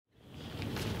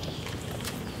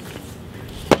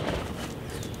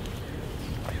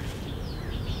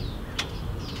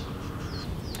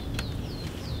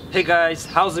Hey guys,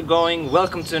 how's it going?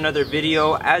 Welcome to another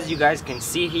video. As you guys can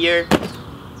see here,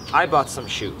 I bought some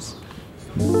shoes.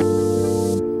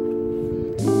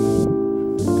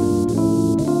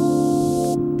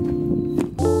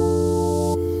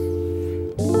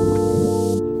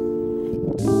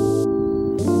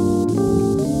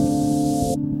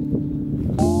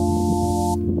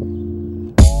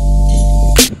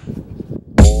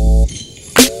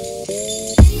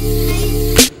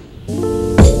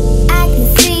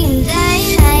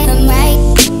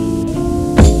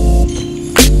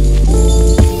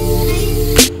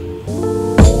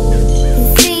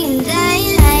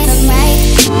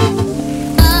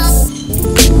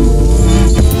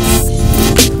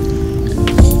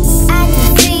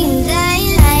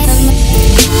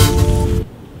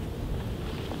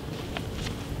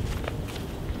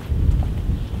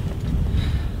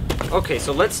 Okay,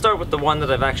 so let's start with the one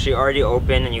that I've actually already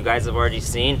opened and you guys have already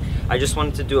seen. I just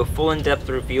wanted to do a full in-depth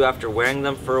review after wearing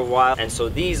them for a while. And so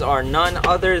these are none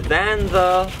other than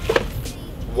the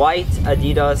white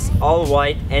Adidas all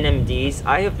white NMDs.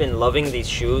 I have been loving these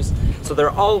shoes. So they're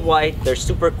all white, they're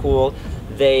super cool.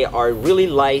 They are really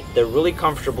light, they're really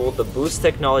comfortable. The Boost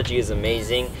technology is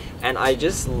amazing. And I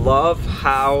just love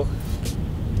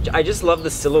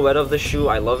the silhouette of the shoe.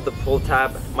 I love the pull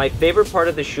tab. My favorite part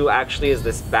of the shoe actually is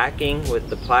this backing with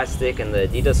the plastic and the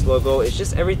Adidas logo. It's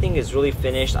just everything is really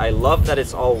finished. I love that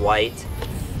it's all white.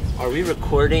 Are we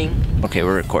recording? Okay,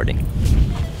 we're recording.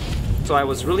 So I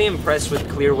was really impressed with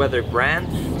Clearweather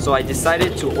brand, so I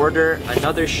decided to order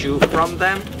another shoe from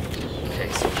them.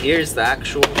 Okay, so here's the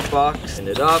actual box. Open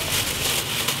it up.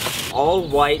 All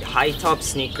white high top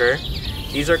sneaker.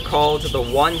 These are called the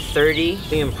 130.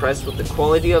 Really impressed with the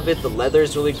quality of it. The leather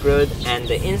is really good and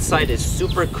the inside is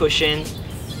super cushioned,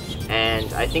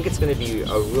 and I think it's going to be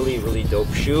a really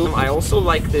dope shoe. I also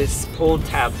like this pull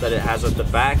tab that it has at the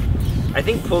back. I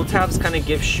think pull tabs kind of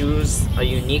give shoes a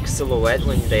unique silhouette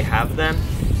when they have them,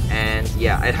 and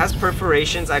yeah, it has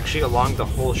perforations actually along the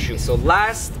whole shoe. So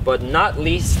last but not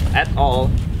least at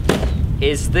all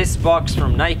is this box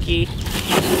from Nike.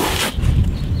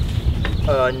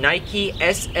 Nike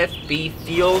SFB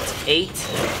Field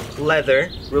 8 leather.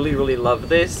 Really love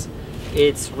this.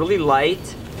 It's really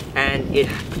light and it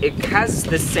has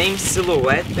the same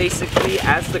silhouette basically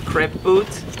as the crepe boot,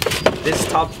 this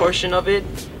top portion of it,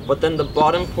 but then the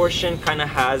bottom portion kind of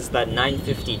has that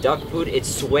 950 duck boot. It's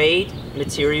suede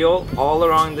material all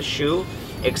around the shoe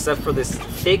except for this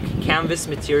thick canvas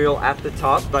material at the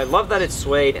top. But I love that it's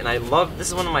suede, and I love, this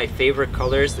is one of my favorite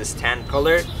colors, this tan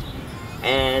color.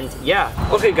 And yeah,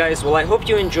 okay guys, well I hope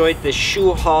you enjoyed this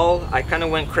shoe haul. I kind of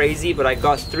went crazy, but I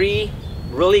got 3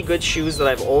 really good shoes that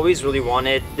I've always really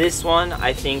wanted. This one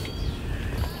I think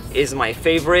is my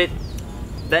favorite,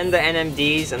 then the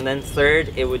NMDs, and then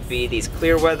third it would be these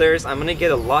Clearweathers. I'm gonna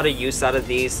get a lot of use out of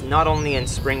these, not only in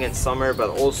spring and summer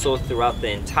but also throughout the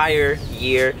entire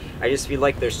year. I just feel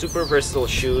like they're super versatile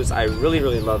shoes. I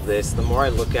really love this. The more I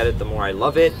look at it, the more I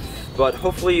love it. But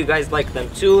hopefully you guys like them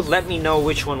too. Let me know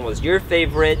which one was your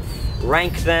favorite,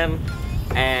 rank them,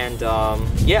 and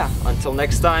yeah, until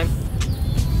next time,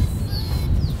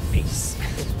 peace.